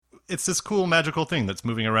it's this cool magical thing that's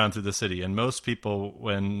moving around through the city. And most people,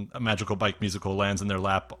 when a magical bike musical lands in their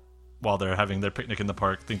lap while they're having their picnic in the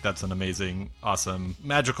park, think that's an amazing, awesome,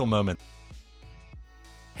 magical moment.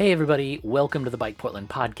 Hey everybody, welcome to the Bike Portland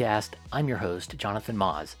podcast. I'm your host, Jonathan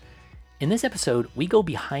Moz. In this episode, we go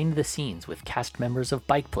behind the scenes with cast members of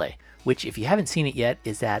Bike Play, which, if you haven't seen it yet,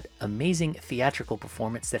 is that amazing theatrical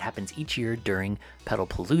performance that happens each year during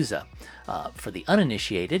Pedalpalooza. For the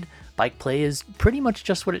uninitiated, Bike Play is pretty much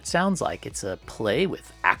just what it sounds like. It's a play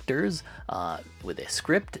with actors, with a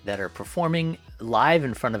script that are performing live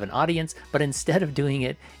in front of an audience, but instead of doing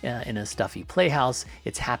it in a stuffy playhouse,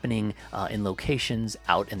 it's happening in locations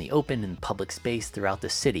out in the open and public space throughout the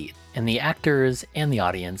city. And the actors and the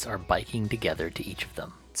audience are biking together to each of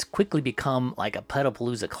them. It's quickly become like a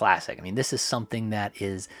Pedalpalooza classic. I mean, this is something that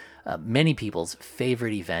is many people's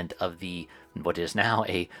favorite event of what is now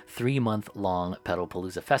a 3-month-long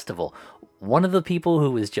Pedalpalooza festival. One of the people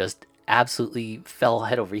who was just absolutely fell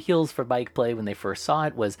head over heels for Bike Play when they first saw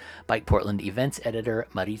it was Bike Portland events editor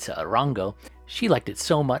Maritza Arango. She liked it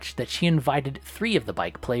so much that she invited 3 of the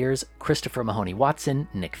bike players, Christopher Mahoney Watson,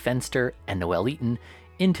 Nick Fenster, and Noel Eaton,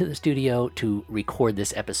 into the studio to record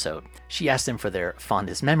this episode. She asked them for their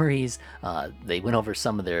fondest memories. They went over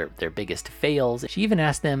some of their biggest fails. She even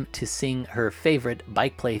asked them to sing her favorite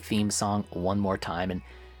Bike Play theme song one more time, and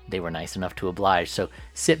they were nice enough to oblige. So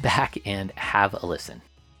sit back and have a listen.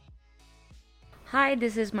 Hi,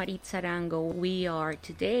 this is Maritza Arango. We are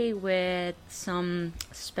today with some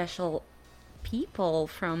special people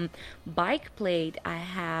from Bike Play. I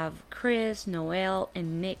have Chris, Noel,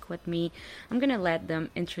 and Nick with me. I'm gonna let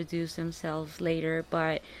them introduce themselves later,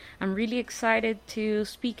 but I'm really excited to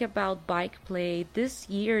speak about Bike Play. This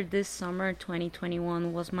summer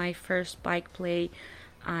 2021 was my first Bike Play.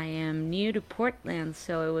 I am new to Portland,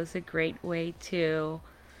 so it was a great way to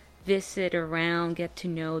visit around, get to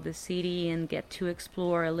know the city, and get to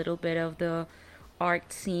explore a little bit of the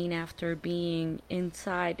art scene after being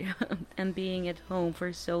inside and being at home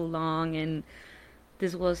for so long. And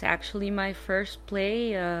this was actually my first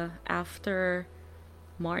play after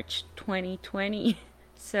March 2020.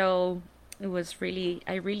 So I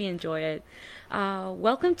really enjoyed it.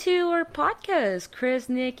 Welcome to our podcast, Chris,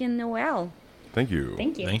 Nick, and Noel. Thank you.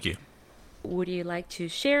 Thank you. Would you like to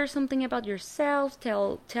share something about yourself?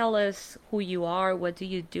 Tell us who you are. What do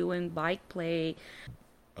you do in Bike Play?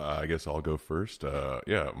 I guess I'll go first.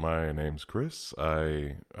 My name's Chris.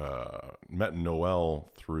 I met Noel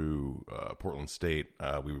through Portland State.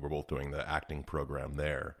 We were both doing the acting program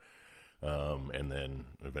there. And then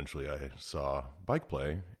eventually I saw Bike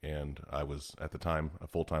Play, and I was, at the time, a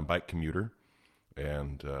full-time bike commuter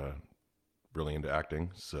and really into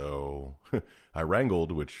acting. So I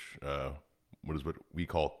wrangled, which is what we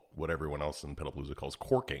call, what everyone else in Pedalpalooza calls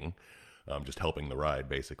corking, just helping the ride,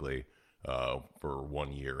 basically. For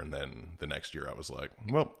 1 year, and then the next year I was like,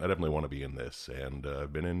 well, I definitely want to be in this, and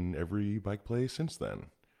I've been in every Bike Play since then.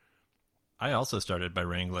 I also started by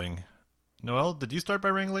wrangling. Noel, did you start by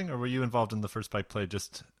wrangling, or were you involved in the first Bike Play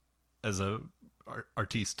just as a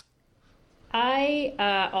artiste?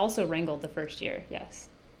 I also wrangled the first year, yes.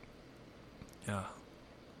 Yeah.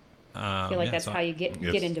 I feel like that's how you get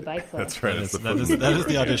into Bike Play. That's right. That is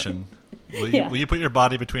the audition. Will you put your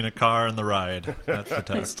body between a car and the ride? That's the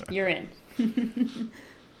test. You're in.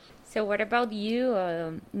 So what about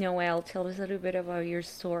you, Noel? Tell us a little bit about your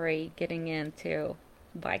story getting into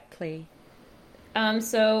Bike Play. I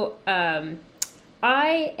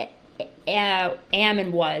am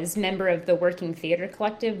and was member of the Working Theater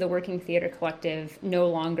Collective. The Working Theater Collective no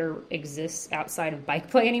longer exists outside of Bike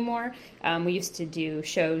Play anymore. We used to do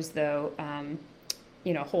shows, though,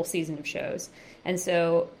 a whole season of shows. And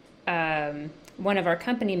so one of our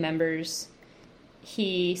company members,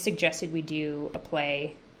 he suggested we do a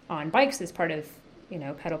play on bikes as part of,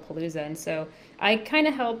 Pedalpalooza. And so I kind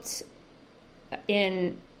of helped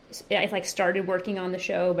I started working on the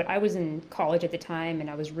show, but I was in college at the time and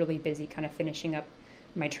I was really busy kind of finishing up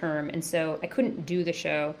my term. And so I couldn't do the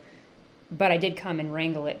show, but I did come and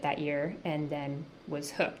wrangle it that year and then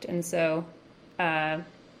was hooked. And so that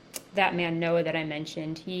man, Noah, that I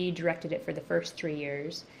mentioned, he directed it for the first 3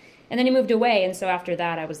 years. And then he moved away. And so after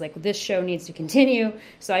that, I was like, this show needs to continue.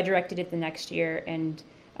 So I directed it the next year, and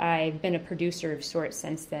I've been a producer of sorts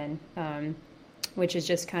since then, which is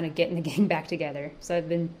just kind of getting the gang back together. So I've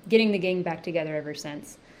been getting the gang back together ever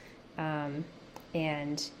since,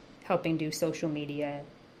 and helping do social media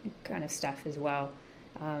kind of stuff as well.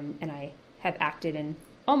 And I have acted in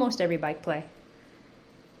almost every Bike Play,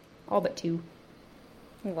 all but 2.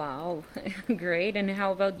 Wow, great. And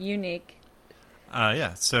how about you, Nick?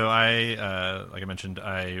 So I, like I mentioned,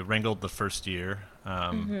 I wrangled the first year.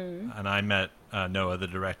 And I met Noah, the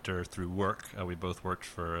director, through work. We both worked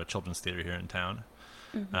for a children's theater here in town.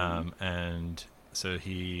 And so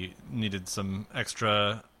he needed some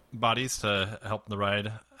extra bodies to help the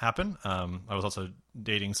ride happen. I was also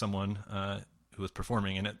dating someone who was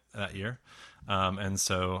performing in it that year. And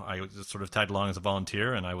so I just sort of tagged along as a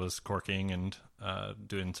volunteer, and I was corking and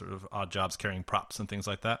doing sort of odd jobs carrying props and things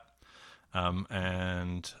like that. I'm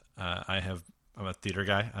a theater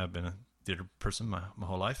guy. I've been a theater person my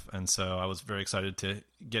whole life. And so I was very excited to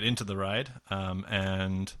get into the ride.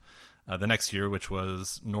 The next year, which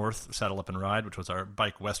was North Saddle Up and Ride, which was our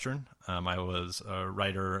bike western, I was a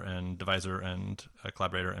writer and deviser and a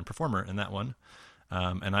collaborator and performer in that one.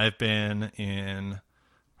 And I've been in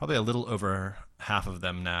probably a little over half of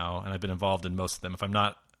them now, and I've been involved in most of them. If I'm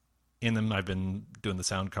not in them, I've been doing the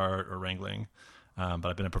sound cart or wrangling. But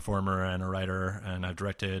I've been a performer and a writer, and I've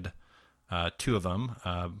directed two of them,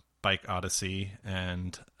 Bike Odyssey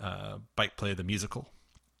and Bike Play the Musical.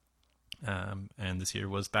 And this year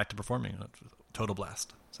was back to performing. It was a total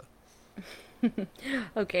blast. So.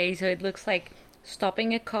 Okay, so it looks like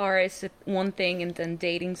stopping a car is one thing, and then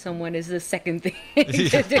dating someone is the second thing to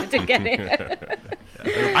get it.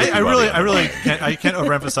 I really can't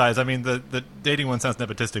overemphasize. I mean, the dating one sounds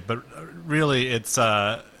nepotistic, but really, it's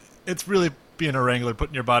really being a wrangler,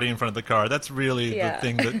 putting your body in front of the car. That's really the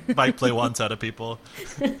thing that Bike Play wants out of people.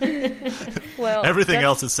 Well, everything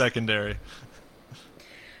else is secondary.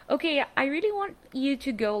 Okay, I really want you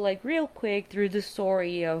to go like real quick through the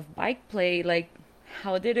story of Bike Play. Like,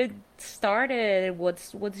 how did it started?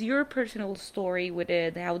 What's your personal story with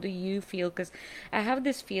it? How do you feel? Because I have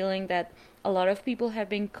this feeling that a lot of people have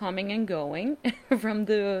been coming and going from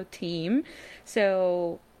the team.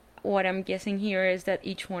 So what I'm guessing here is that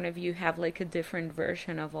each one of you have like a different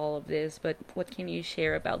version of all of this. But what can you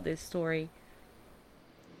share about this story?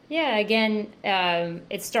 Yeah, again,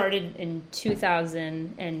 it started in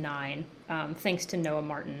 2009, thanks to Noah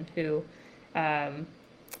Martin, who,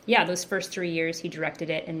 those first 3 years he directed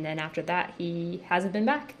it, and then after that he hasn't been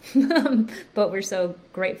back. But we're so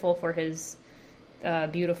grateful for his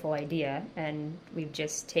beautiful idea, and we've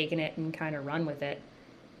just taken it and kind of run with it.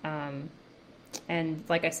 And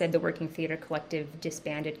like I said, the Working Theater Collective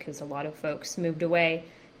disbanded because a lot of folks moved away,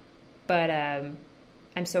 but I'm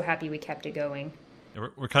so happy we kept it going.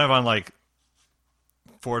 We're kind of on like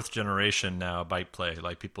fourth generation now, Bike Play,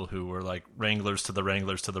 like people who were like wranglers to the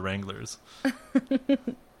wranglers to the wranglers.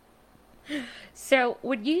 So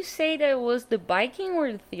would you say that it was the biking or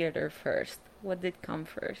the theater first? What did come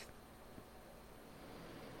first?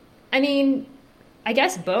 I mean, I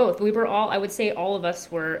guess both. I would say all of us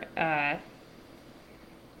were,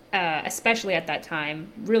 especially at that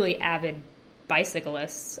time, really avid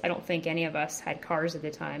bicyclists. I don't think any of us had cars at the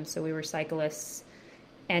time, so we were cyclists.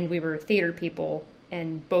 And we were theater people,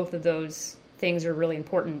 and both of those things are really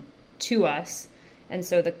important to us. And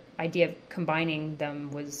so the idea of combining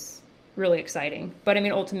them was really exciting. But I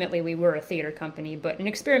mean, ultimately, we were a theater company, but an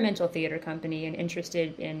experimental theater company, and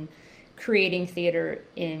interested in creating theater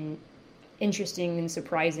in interesting and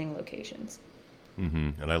surprising locations.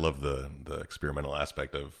 Mm-hmm. And I love the experimental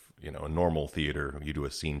aspect of, a normal theater. You do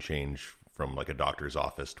a scene change from like a doctor's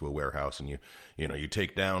office to a warehouse, and you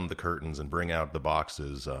take down the curtains and bring out the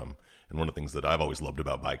boxes. And one of the things that I've always loved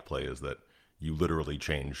about Bike Play is that you literally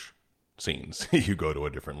change scenes. You go to a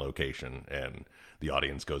different location and the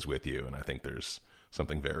audience goes with you. And I think there's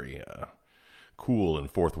something very cool and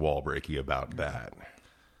fourth wall breaky about that.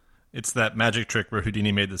 It's that magic trick where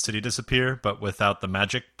Houdini made the city disappear, but without the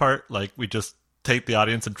magic part. Like, we just take the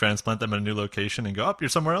audience and transplant them in a new location and go, you're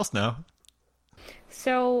somewhere else now.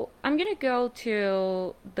 So I'm going to go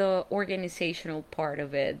to the organizational part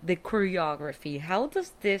of it, the choreography. How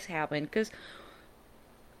does this happen? Because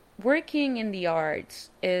working in the arts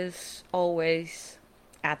is always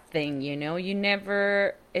a thing,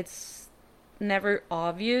 it's never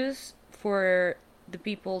obvious for the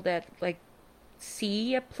people that like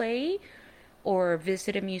see a play or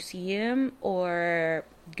visit a museum or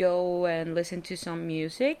go and listen to some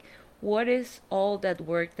music. What is all that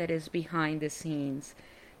work that is behind the scenes?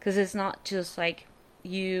 Because it's not just like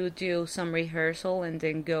you do some rehearsal and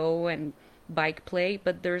then go and Bike Play,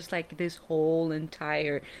 but there's like this whole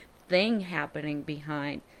entire thing happening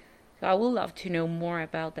behind. So I would love to know more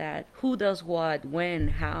about that. Who does what, when,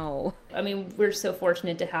 how? I mean, we're so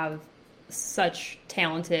fortunate to have such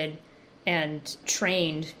talented and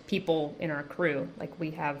trained people in our crew. Like, we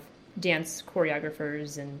have dance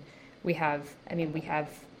choreographers, and we have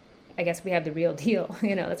I guess we have the real deal.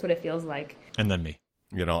 That's what it feels like. And then me.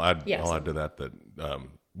 I'll add to that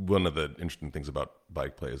one of the interesting things about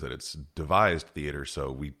Bike Play is that it's devised theater,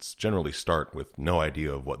 so we generally start with no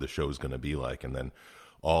idea of what the show is going to be like, and then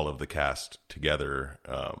all of the cast together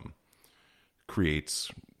creates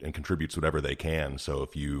and contributes whatever they can. So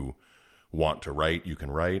if you want to write, you can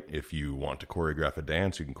write. If you want to choreograph a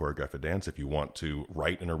dance, you can choreograph a dance. If you want to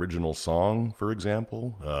write an original song, for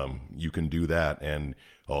example, you can do that. And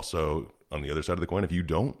also, on the other side of the coin, if you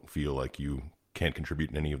don't feel like you can't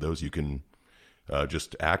contribute in any of those, you can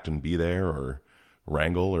just act and be there or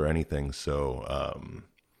wrangle or anything. So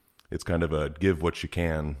it's kind of a give what you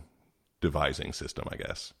can devising system, I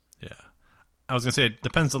guess. Yeah. I was going to say, it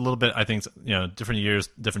depends a little bit. I think, different years,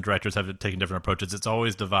 different directors have taken different approaches. It's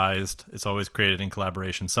always devised. It's always created in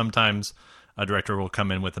collaboration. Sometimes a director will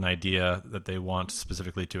come in with an idea that they want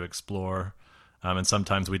specifically to explore. And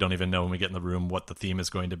sometimes we don't even know when we get in the room what the theme is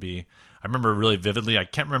going to be. I remember really vividly, I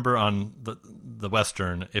can't remember on the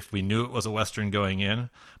Western if we knew it was a Western going in,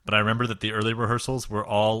 but I remember that the early rehearsals were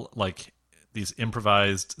all like these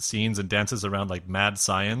improvised scenes and dances around like mad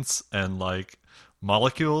science and like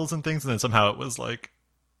molecules and things, and then somehow it was like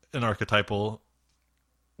an archetypal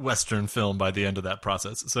Western film by the end of that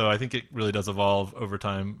process. So I think it really does evolve over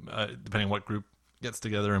time, depending on what group gets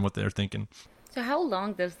together and what they're thinking. So how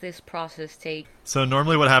long does this process take? So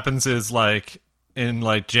normally what happens is like in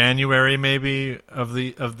like January maybe of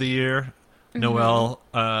the year, Noelle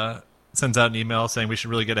sends out an email saying we should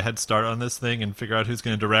really get a head start on this thing and figure out who's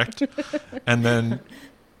going to direct. And then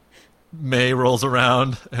May rolls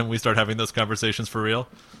around and we start having those conversations for real.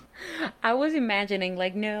 I was imagining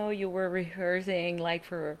like, no, you were rehearsing like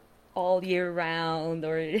for all year round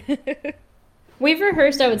or... We've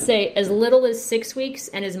rehearsed, I would say, as little as 6 weeks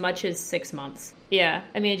and as much as 6 months. Yeah,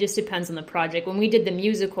 I mean, it just depends on the project. When we did the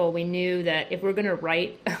musical, we knew that if we're going to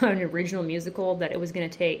write an original musical, that it was going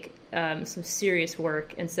to take some serious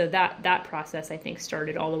work. And so that process, I think,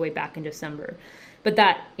 started all the way back in December. But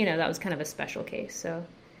that was kind of a special case. So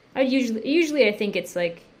I usually I think it's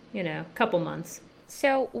like, a couple months.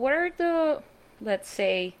 So what are the, let's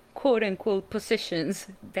say, quote-unquote positions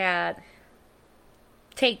that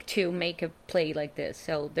take to make a play like this?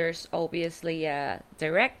 So there's obviously a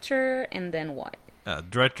director, and then what?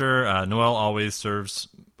 Director, Noelle always serves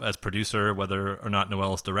as producer, whether or not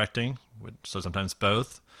Noelle is directing, so sometimes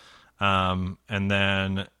both. And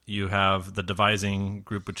then you have the devising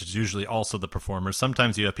group, which is usually also the performers.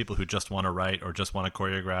 Sometimes you have people who just want to write or just want to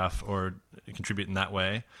choreograph or contribute in that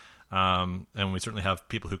way. And we certainly have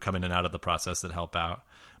people who come in and out of the process that help out.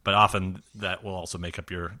 But often that will also make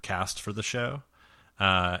up your cast for the show.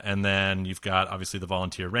 And then you've got, obviously, the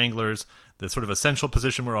volunteer wranglers. The sort of essential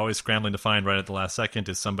position we're always scrambling to find right at the last second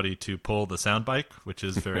is somebody to pull the sound bike, which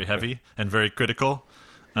is very heavy and very critical.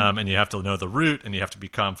 And you have to know the route, and you have to be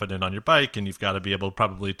confident on your bike, and you've got to be able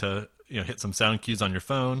probably to hit some sound cues on your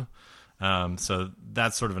phone. So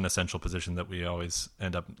that's sort of an essential position that we always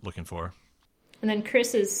end up looking for. And then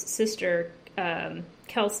Chris's sister,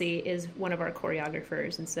 Kelsey, is one of our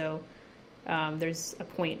choreographers, and so... there's a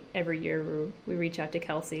point every year where we reach out to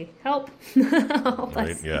Kelsey. Help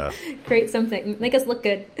us create something, make us look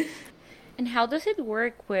good. And how does it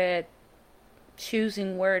work with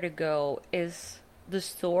choosing where to go? Is the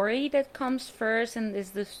story that comes first, and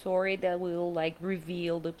is the story that will like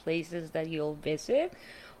reveal the places that you'll visit,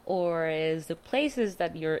 or is the places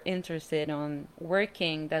that you're interested on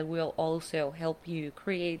working that will also help you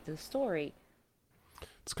create the story?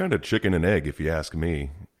 It's kind of chicken and egg, if you ask me.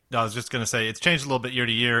 I was just going to say, it's changed a little bit year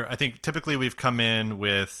to year. I think typically we've come in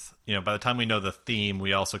with, by the time we know the theme,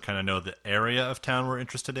 we also kind of know the area of town we're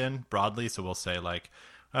interested in broadly. So we'll say like,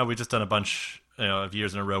 we've just done a bunch of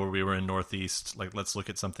years in a row where we were in Northeast. Like, let's look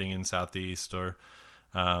at something in Southeast, or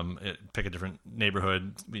pick a different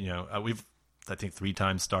neighborhood. We've, I think, 3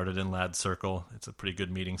 times started in Ladd Circle. It's a pretty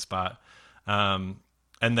good meeting spot. And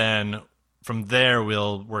then from there,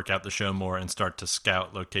 we'll work out the show more and start to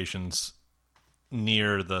scout locations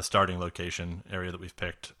near the starting location area that we've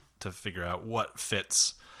picked to figure out what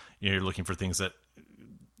fits. You're looking for things that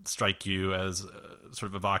strike you as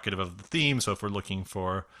sort of evocative of the theme. So if we're looking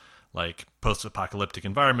for like post-apocalyptic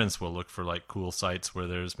environments, we'll look for like cool sites where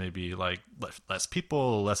there's maybe like less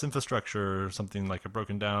people, less infrastructure, or something like a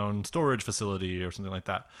broken down storage facility or something like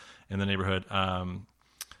that in the neighborhood.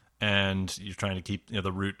 And you're trying to keep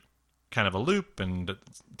the route kind of a loop and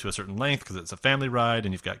to a certain length because it's a family ride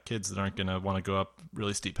and you've got kids that aren't going to want to go up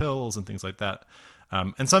really steep hills and things like that.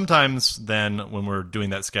 And sometimes then when we're doing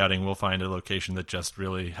that scouting, we'll find a location that just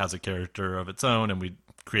really has a character of its own and we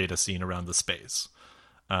create a scene around the space.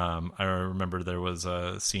 I remember there was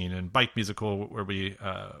a scene in Bike Musical where we,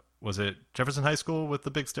 was it Jefferson High School with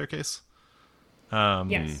the big staircase?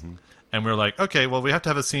 Yes. And we're like, okay, well, we have to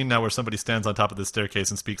have a scene now where somebody stands on top of the staircase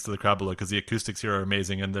and speaks to the crowd below because the acoustics here are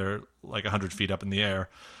amazing and they're like 100 feet up in the air.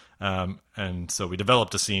 And so we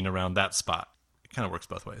developed a scene around that spot. It kind of works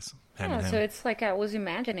both ways. Hand in Yeah, hand. so it's like I was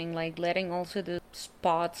imagining, like letting also the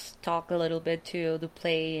spots talk a little bit to the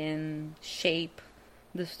play and shape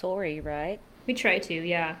the story, right? We try to,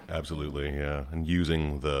 yeah. Absolutely, yeah. And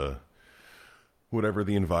using whatever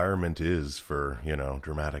the environment is for,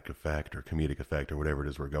 dramatic effect or comedic effect or whatever it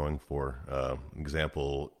is we're going for.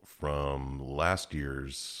 Example from last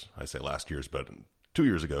year's, I say last year's, but 2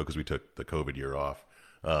 years ago, because we took the COVID year off.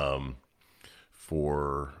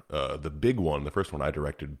 For the big one, the first one I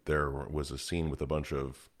directed, there was a scene with a bunch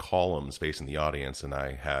of columns facing the audience, and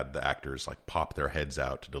I had the actors like pop their heads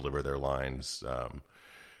out to deliver their lines.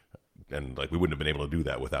 And like we wouldn't have been able to do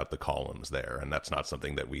that without the columns there, and that's not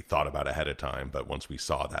something that we thought about ahead of time. But once we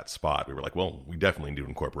saw that spot, we were like, well, we definitely need to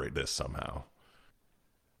incorporate this somehow.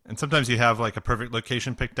 And sometimes you have like a perfect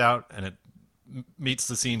location picked out and it meets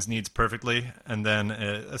the scene's needs perfectly, and then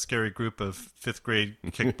a scary group of fifth grade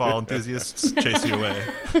kickball enthusiasts chase you away.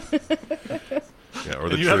 Yeah, or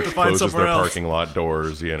the you have church to find closes somewhere their else. parking lot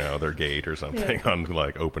doors, their gate or something on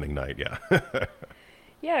like opening night. Yeah.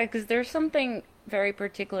 Yeah, because there's something very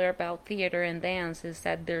particular about theater and dance is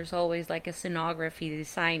that there's always like a scenography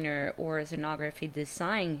designer or a scenography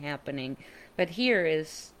design happening. But here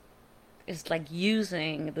is like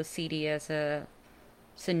using the city as a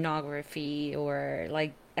scenography or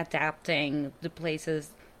like adapting the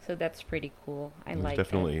places. So that's pretty cool. I like it.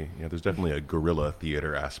 There's definitely a guerrilla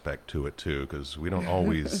theater aspect to it too, because we don't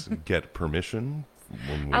always get permission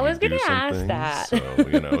when we I was do gonna ask something. that. So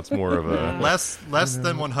it's more of a Less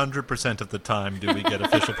than 100% of the time do we get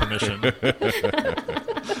official permission.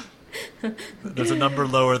 There's a number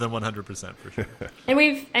lower than 100% for sure. And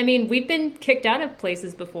we've been kicked out of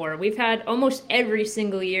places before. We've had almost every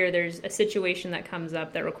single year there's a situation that comes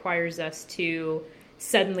up that requires us to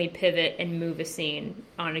suddenly pivot and move a scene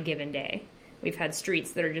on a given day. We've had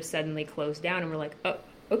streets that are just suddenly closed down and we're like, oh,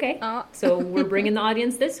 okay. So we're bringing the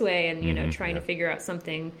audience this way and, trying to figure out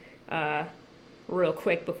something real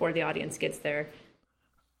quick before the audience gets there.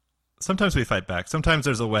 Sometimes we fight back. Sometimes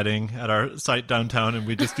there's a wedding at our site downtown and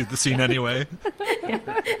we just do the scene anyway.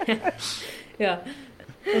 Yeah,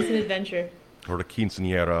 it's an adventure. or the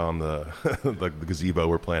quinceañera on the the gazebo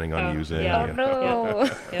we're planning on using. Yeah. Oh no!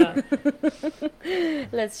 Yeah.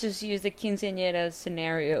 Let's just use the quinceañera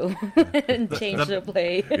scenario and change the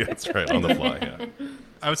play. Yeah, that's right, on the fly. Yeah.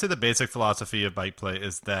 I would say the basic philosophy of bike play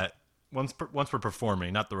is that once we're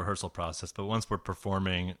performing, not the rehearsal process, but once we're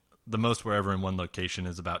performing, the most we're ever in one location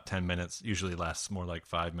is about 10 minutes. Usually lasts more like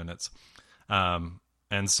 5 minutes.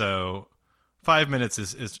 And so 5 minutes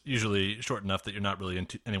is usually short enough that you're not really in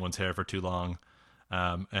anyone's hair for too long.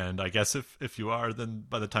 And I guess if you are, then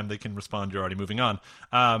by the time they can respond, you're already moving on.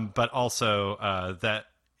 But also that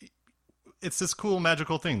it's this cool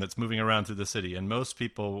magical thing that's moving around through the city. And most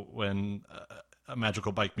people, when a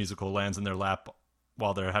magical bike musical lands in their lap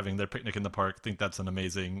while they're having their picnic in the park, think that's an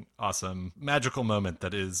amazing, awesome, magical moment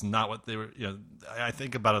that is not what they were, I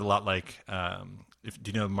think about it a lot like, do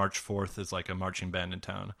you know March 4th is like a marching band in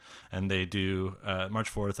town, and they do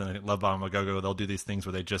March 4th and I think Love Bomb A Go-Go, they'll do these things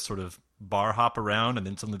where they just sort of bar hop around and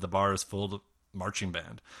then suddenly the bar is full of marching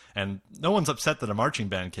band, and no one's upset that a marching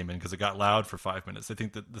band came in because it got loud for 5 minutes. They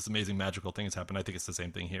think that this amazing magical thing has happened. I think it's the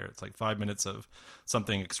same thing here. It's like 5 minutes of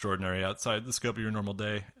something extraordinary outside the scope of your normal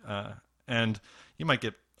day, and you might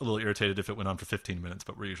get a little irritated if it went on for 15 minutes,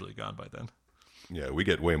 but we're usually gone by then. Yeah, we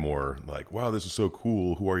get way more like, wow, this is so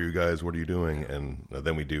cool. Who are you guys? What are you doing? And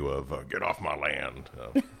then we do of get off my land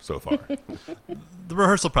so far. The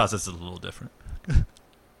rehearsal process is a little different.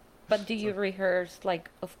 But do you rehearse, like,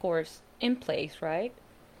 of course, in place, right?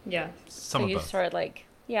 Yeah. Some So of you both. start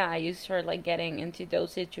getting into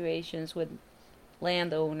those situations with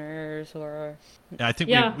landowners or Yeah, I think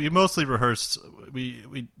Yeah. we mostly rehearsed.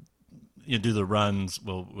 We do the runs.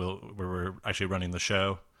 Where we're actually running the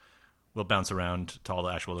show. We'll bounce around to all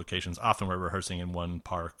the actual locations. Often we're rehearsing in one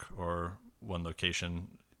park or one location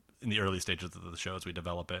in the early stages of the show as we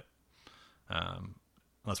develop it.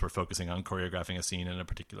 Unless we're focusing on choreographing a scene in a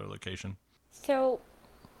particular location. So,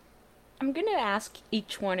 I'm going to ask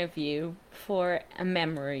each one of you for a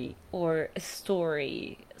memory or a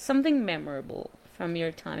story, something memorable from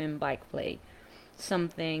your time in bike play.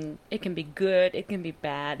 Something, it can be good, it can be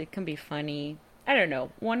bad, it can be funny. I don't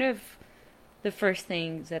know. One of the first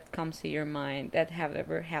things that comes to your mind that have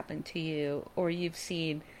ever happened to you or you've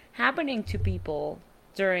seen happening to people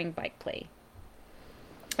during bike play.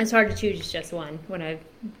 It's hard to choose just one when I've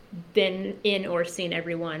been in or seen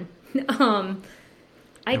every one. I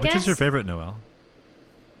Which guess is your favorite, Noelle?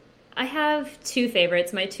 I have two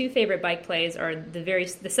favorites. My two favorite bike plays are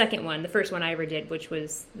the second one, the first one I ever did, which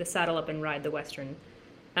was the Saddle Up and Ride the Western.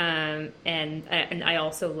 And I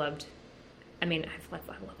also loved, I mean, I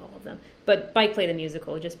love all of them, but Bike Play the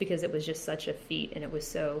musical, just because it was just such a feat, and it was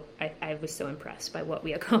so, I was so impressed by what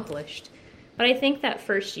we accomplished. But I think that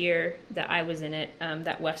first year that I was in it,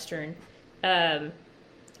 that Western, the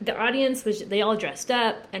audience they all dressed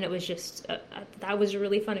up, and it was just, that was a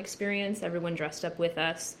really fun experience. Everyone dressed up with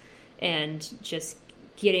us, and just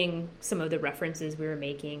getting some of the references we were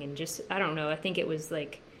making, and just, I don't know, I think it was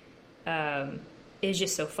like, it was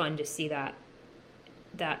just so fun to see that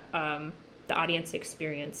the audience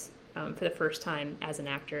experience for the first time as an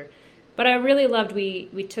actor. But I really loved,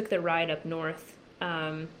 we took the ride up north,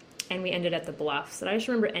 and we ended at the Bluffs. And I just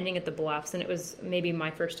remember ending at the Bluffs, and it was maybe my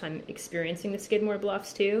first time experiencing the Skidmore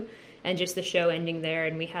Bluffs too, and just the show ending there.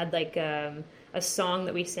 And we had like a song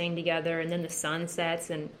that we sang together, and then the sunsets,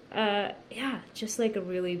 and just like a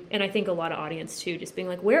really, and I think a lot of audience too, just being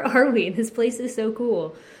like, where are we? This place is so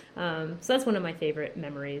cool. So that's one of my favorite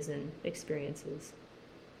memories and experiences.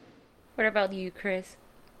 What about you, Chris?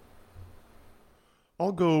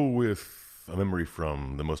 I'll go with a memory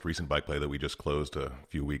from the most recent bike play that we just closed a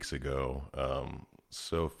few weeks ago.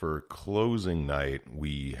 So for closing night,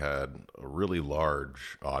 we had a really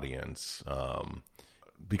large audience.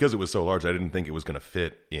 Because it was so large, I didn't think it was going to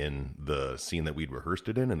fit in the scene that we'd rehearsed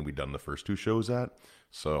it in and we'd done the first two shows at.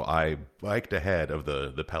 So I biked ahead of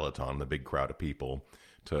the peloton, the big crowd of people,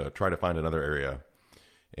 to try to find another area,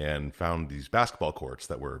 and found these basketball courts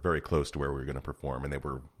that were very close to where we were going to perform, and they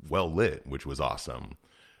were well lit, which was awesome.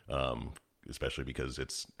 Especially because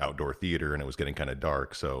it's outdoor theater and it was getting kind of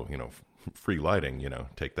dark. So, free lighting,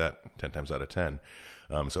 take that 10 times out of 10.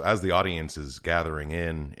 So as the audience is gathering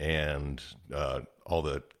in and all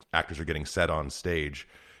the actors are getting set on stage,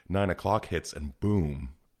 9:00 hits and boom,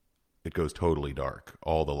 it goes totally dark.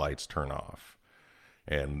 All the lights turn off.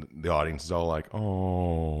 And the audience is all like,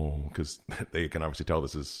 oh, because they can obviously tell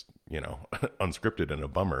this is, unscripted and a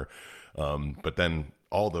bummer. But then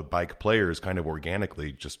all the bike players kind of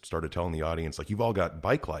organically just started telling the audience, like, you've all got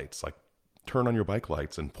bike lights, like, turn on your bike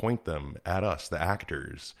lights and point them at us, the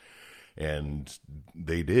actors. And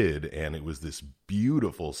they did. And it was this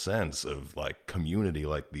beautiful sense of like community,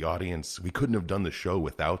 like the audience, we couldn't have done the show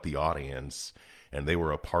without the audience, and they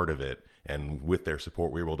were a part of it. And with their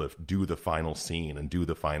support, we were able to do the final scene and do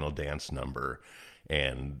the final dance number.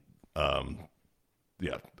 And I'm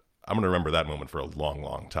going to remember that moment for a long,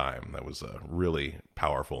 long time. That was really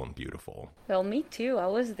powerful and beautiful. Well, me too. I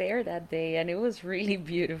was there that day, and it was really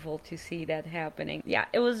beautiful to see that happening. Yeah,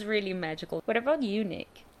 it was really magical. What about you,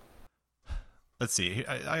 Nick? Let's see.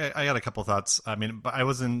 I got a couple thoughts. I mean, I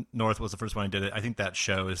was in North, was the first one I did it. I think that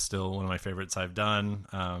show is still one of my favorites I've done.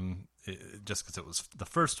 Just because it was the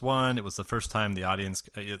first one, it was the first time the audience.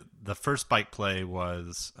 The first bike play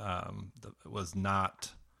was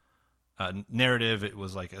not narrative. It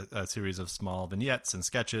was like a series of small vignettes and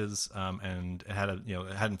sketches, and it had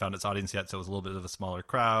it hadn't found its audience yet, so it was a little bit of a smaller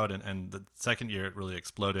crowd. And the second year, it really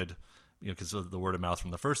exploded, because of the word of mouth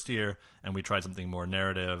from the first year, and we tried something more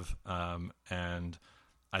narrative, and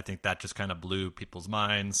I think that just kind of blew people's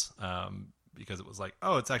minds, because it was like,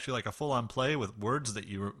 oh, it's actually like a full-on play with words that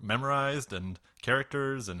you memorized and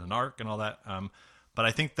characters and an arc and all that. But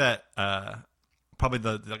I think that probably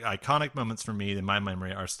the iconic moments for me in my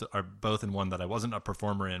memory are both in one that I wasn't a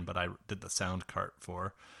performer in, but I did the sound cart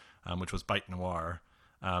for, which was Bite Noir.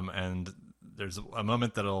 And there's a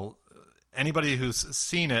moment that'll, anybody who's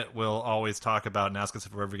seen it will always talk about and ask us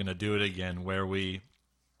if we're ever going to do it again, where we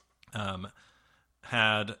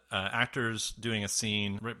had actors doing a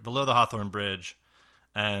scene right below the Hawthorne Bridge,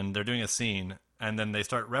 and they're doing a scene, and then they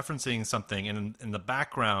start referencing something, and in the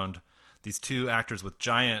background, these two actors with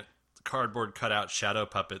giant cardboard cutout shadow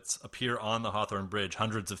puppets appear on the Hawthorne Bridge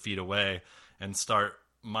hundreds of feet away and start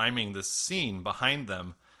miming this scene behind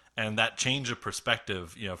them. And that change of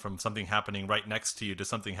perspective, from something happening right next to you to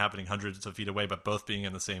something happening hundreds of feet away, but both being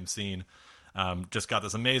in the same scene, just got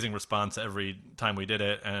this amazing response every time we did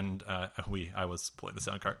it. And I was pulling the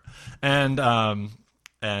sound cart, and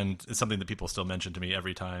it's something that people still mention to me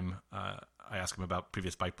every time I ask them about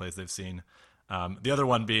previous bike plays they've seen. The other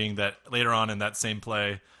one being that later on in that same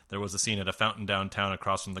play, there was a scene at a fountain downtown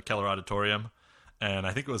across from the Keller Auditorium, and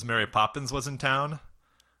I think it was Mary Poppins was in town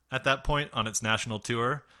at that point on its national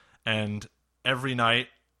tour. And every night,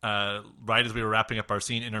 right as we were wrapping up our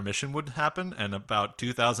scene, intermission would happen, and about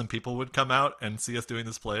 2,000 people would come out and see us doing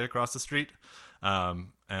this play across the street.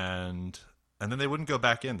 And then they wouldn't go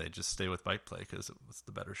back in; they'd just stay with Bike Play because it was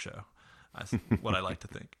the better show. That's what I like to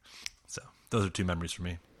think. So those are two memories for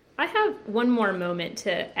me. I have one more moment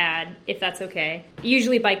to add, if that's okay.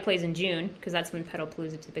 Usually Bike Play's in June, because that's when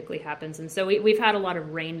Pedalpalooza typically happens. And so we've had a lot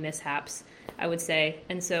of rain mishaps, I would say.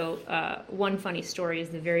 And so one funny story is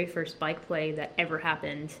the very first Bike Play that ever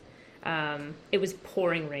happened. It was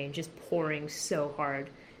pouring rain, just pouring so hard.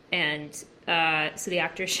 And so the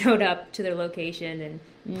actors showed up to their location, and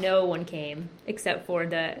no one came except for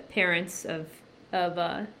the parents of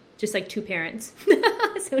just like two parents.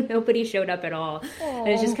 So nobody showed up at all. And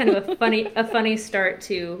it was just kind of a funny start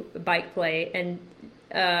to Bike Play. And,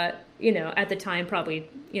 at the time probably,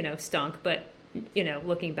 stunk, but,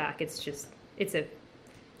 looking back, it's just a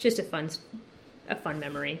fun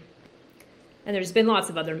memory. And there's been lots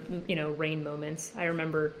of other, rain moments. I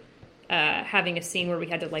remember having a scene where we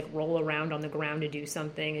had to like roll around on the ground to do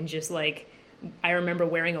something, and just like, I remember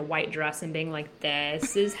wearing a white dress and being like,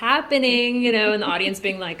 this is happening, and the audience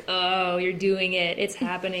being like, oh, you're doing it. It's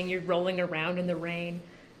happening. You're rolling around in the rain.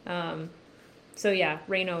 So yeah,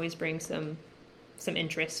 rain always brings some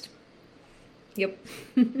interest. Yep.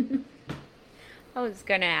 I was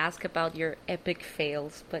gonna ask about your epic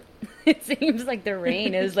fails, but it seems like the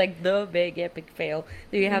rain is like the big epic fail.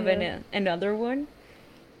 Do you have another one?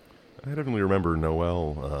 I definitely remember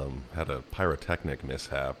Noelle had a pyrotechnic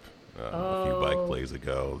mishap a few Bike Plays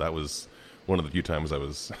ago. That was one of the few times I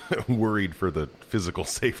was worried for the physical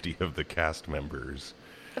safety of the cast members.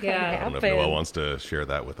 Yeah. I don't know if Noelle wants to share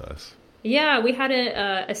that with us. Yeah, we had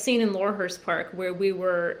a scene in Lorehurst Park where we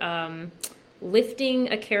were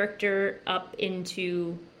lifting a character up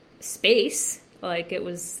into space, like it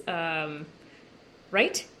was,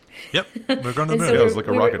 right? Yep, we're going to the moon. So it was like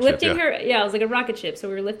a rocket ship. Lifting her, it was like a rocket ship. So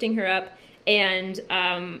we were lifting her up, and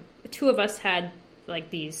two of us had like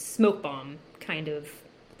these smoke bomb kind of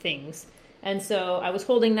things. And so I was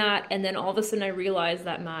holding that, and then all of a sudden I realized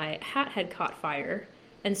that my hat had caught fire.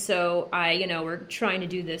 And so we're trying to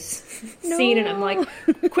do this scene, and I'm like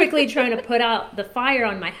quickly trying to put out the fire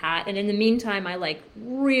on my hat. And in the meantime, I like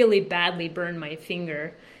really badly burned my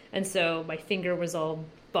finger. And so my finger was all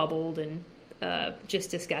bubbled and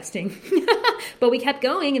just disgusting. But we kept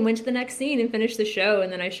going and went to the next scene and finished the show.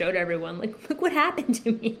 And then I showed everyone, like, look what happened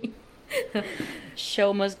to me.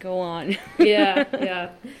 Show must go on.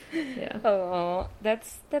 Yeah. Oh,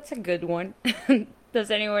 that's a good one.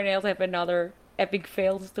 Does anyone else have another epic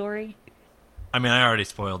fail story? I mean, I already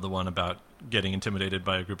spoiled the one about getting intimidated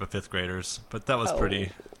by a group of fifth graders, but that was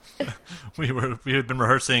pretty. We had been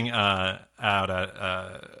rehearsing out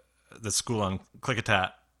at the school on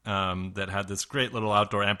Klickitat that had this great little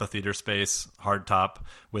outdoor amphitheater space, hardtop,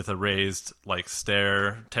 with a raised like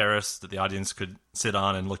stair terrace that the audience could sit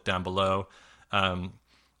on and look down below,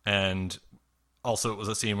 and also it was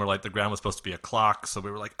a scene where like the ground was supposed to be a clock, so we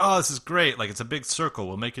were like, oh, this is great, like it's a big circle,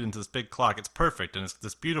 we'll make it into this big clock, it's perfect, and it's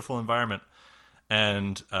this beautiful environment.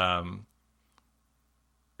 And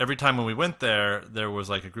every time when we went there was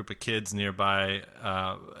like a group of kids nearby.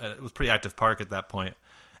 It was a pretty active park at that point.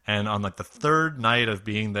 And on like the third night of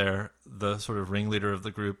being there, the sort of ringleader of the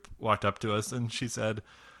group walked up to us and she said,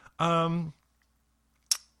 how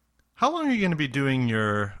long are you going to be doing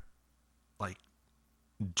your like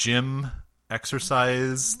gym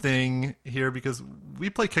exercise thing here? Because we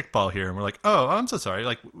play kickball here. And we're like, oh, I'm so sorry.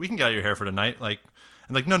 Like, we can get out of your hair for tonight. Like,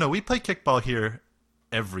 and like, no, we play kickball here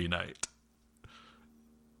every night.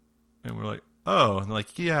 And we're like, oh, and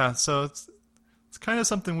like, yeah, so it's kind of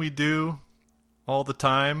something we do all the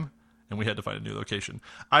time, and we had to find a new location.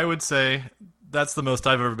 I would say that's the most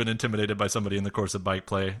I've ever been intimidated by somebody in the course of Bike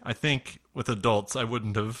Play. I think with adults I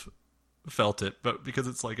wouldn't have felt it, but because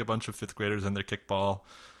it's like a bunch of fifth graders and their kickball,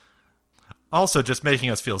 also just making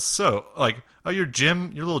us feel so like, oh, your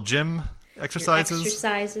little gym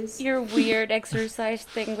exercises. Your weird exercise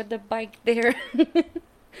thing with the bike there.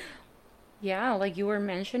 Yeah, like you were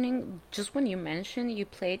mentioning, just when you mentioned you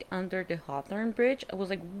played under the Hawthorne Bridge, I was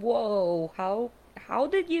like, whoa, how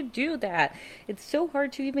did you do that? It's so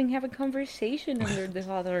hard to even have a conversation under the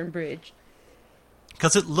Hawthorne Bridge.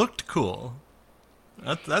 Because it looked cool.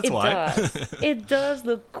 That's why. It does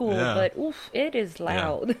look cool, but oof, it is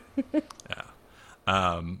loud.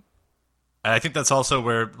 Yeah. I think that's also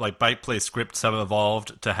where like Bike Play scripts have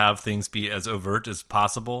evolved to have things be as overt as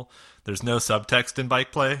possible. There's no subtext in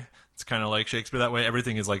Bike Play. It's kind of like Shakespeare that way.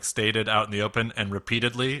 Everything is like stated out in the open and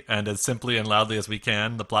repeatedly and as simply and loudly as we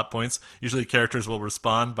can. The plot points. Usually characters will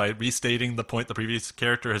respond by restating the point the previous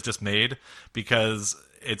character has just made, because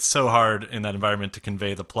it's so hard in that environment to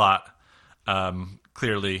convey the plot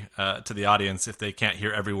clearly to the audience if they can't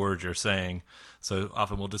hear every word you're saying. So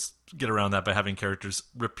often we'll just get around that by having characters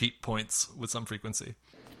repeat points with some frequency.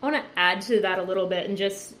 I want to add to that a little bit, and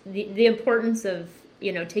just the importance of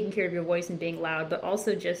taking care of your voice and being loud, but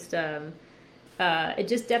also just it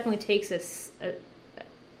just definitely takes it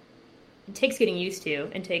takes getting used to,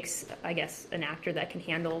 and takes, I guess, an actor that can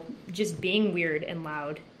handle just being weird and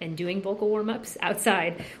loud and doing vocal warm-ups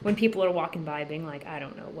outside when people are walking by being like, I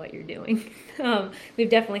don't know what you're doing. We've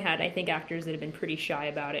definitely had, I think, actors that have been pretty shy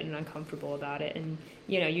about it and uncomfortable about it, and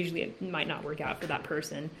usually it might not work out for that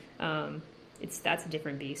person. That's a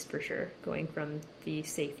different beast for sure, going from the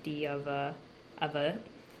safety of a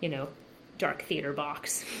dark theater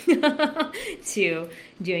box to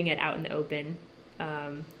doing it out in the open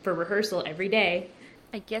for rehearsal every day.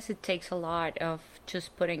 I guess it takes a lot of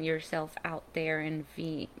just putting yourself out there and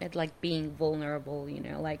being vulnerable,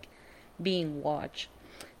 like being watched.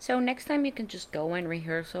 So next time you can just go and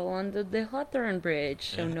rehearsal on the Hawthorne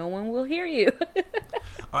Bridge, so no one will hear you.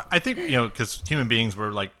 I think, because human beings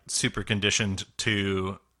were like super conditioned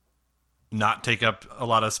to not take up a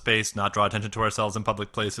lot of space, not draw attention to ourselves in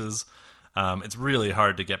public places. It's really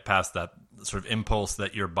hard to get past that sort of impulse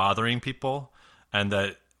that you're bothering people, and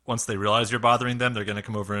that once they realize you're bothering them, they're going to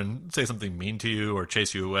come over and say something mean to you or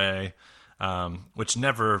chase you away, which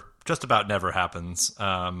just about never happens.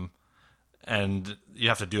 And you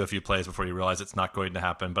have to do a few plays before you realize it's not going to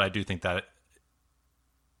happen. But I do think that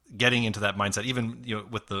getting into that mindset, even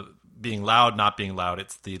with the being loud, not being loud,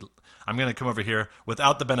 I'm going to come over here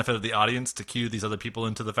without the benefit of the audience to cue these other people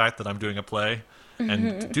into the fact that I'm doing a play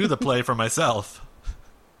and do the play for myself.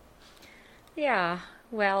 Yeah.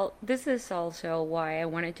 Well, this is also why I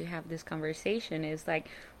wanted to have this conversation, is like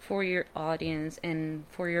for your audience and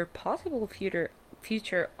for your possible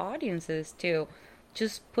future audiences to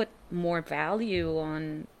just put more value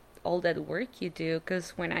on all that work you do. Because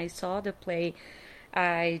when I saw the play,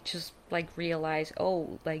 I just realized,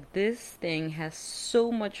 this thing has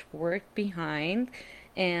so much work behind.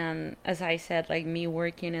 And as I said, me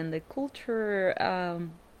working in the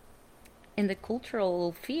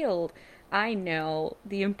cultural field, I know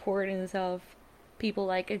the importance of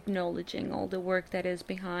people acknowledging all the work that is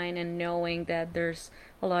behind, and knowing that there's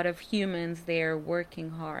a lot of humans there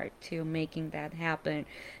working hard to making that happen,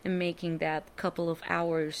 and making that couple of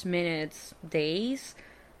hours, minutes, days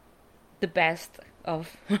the best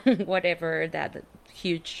of whatever that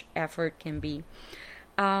huge effort can be.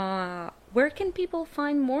 Where can people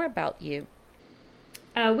find more about you?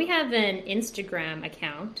 We have an Instagram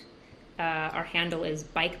account. Our handle is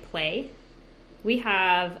Bike Play. We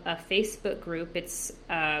have a Facebook group. It's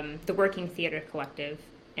the Working Theater Collective.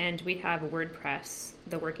 And we have a WordPress,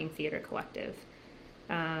 the Working Theater Collective.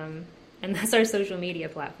 And that's our social media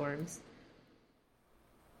platforms.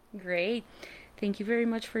 Great. Thank you very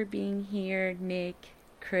much for being here, Nick,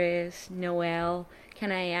 Chris, Noelle.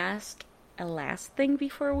 Can I ask a last thing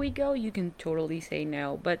before we go? You can totally say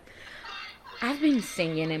no, but I've been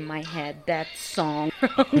singing in my head that song.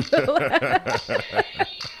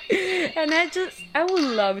 And I would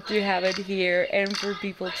love to have it here, and for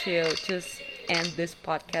people to just end this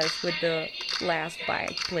podcast with the last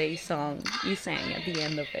Bike Play song you sang at the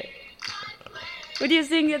end of it. Would you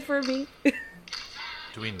sing it for me?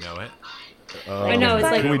 Do we know it? I know, it's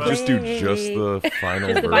can we just do just the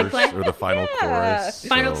final verse or the final chorus?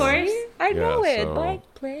 Final chorus? I know it. so Bike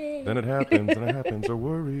Play. Then it happens, our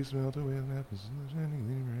worries melt away, and happens.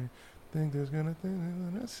 Think there's gonna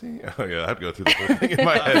see. Oh yeah, I have to go through the whole thing in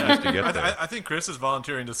my head just to get there. I think Chris is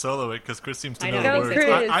volunteering to solo it because Chris seems to I know know. the words.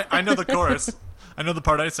 Chris. I know the chorus. I know the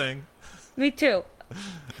part I sang. Me too.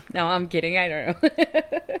 No, I'm kidding. I don't know.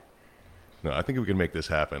 No, I think we can make this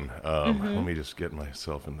happen. Let me just get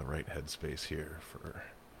myself in the right headspace here for.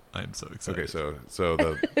 I'm so excited. Okay, so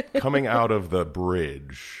the coming out of the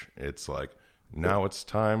bridge, it's like, now it's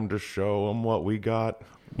time to show them what we got.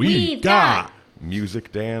 We got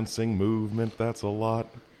Music, dancing, movement, that's a lot.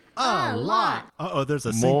 a lot. Uh-oh, there's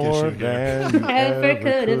a sync More issue here. than you Ever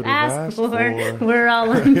could have asked for. We're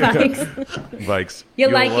all on bikes. Bikes.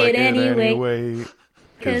 You'll like it anyway.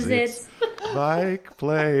 'Cause it's Bike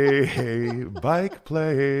Play, Bike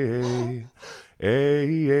Play.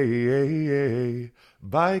 Ay,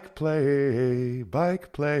 Bike Play,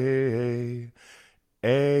 Bike Play.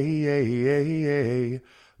 Ay,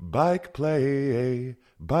 Bike Play,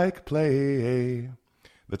 Bike Play.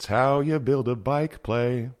 That's how you build a bike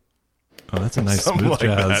play. Oh, that's a nice Something smooth like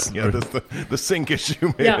jazz. that. Yeah, the sync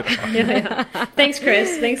issue made it. Yeah. Thanks,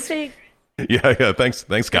 Chris. Thanks. Yeah.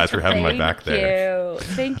 Thanks, guys, for having my back there.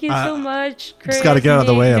 Thank you so much, Chris. Just got to get out of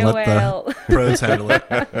the way and let Noelle. the pros handle it.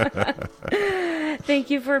 Thank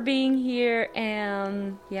you for being here,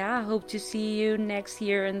 and yeah, I hope to see you next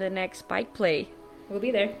year in the next Bike Play. We'll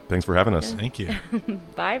be there. Thanks for having us. Thank you.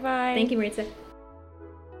 Bye-bye. Thank you, Maritza.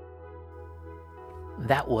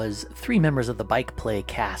 that was 3 members of the Bike Play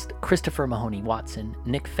cast: Christopher Mahoney Watson,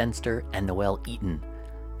 Nick Fenster, and Noelle Eaton.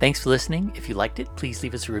 Thanks for listening. If you liked it, please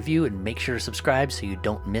leave us a review and make sure to subscribe so you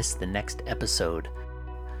don't miss the next episode.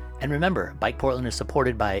 And remember, Bike Portland is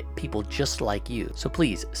supported by people just like you, so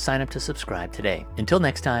please sign up to subscribe today. Until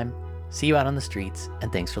next time, see you out on the streets,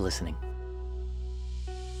 and thanks for listening.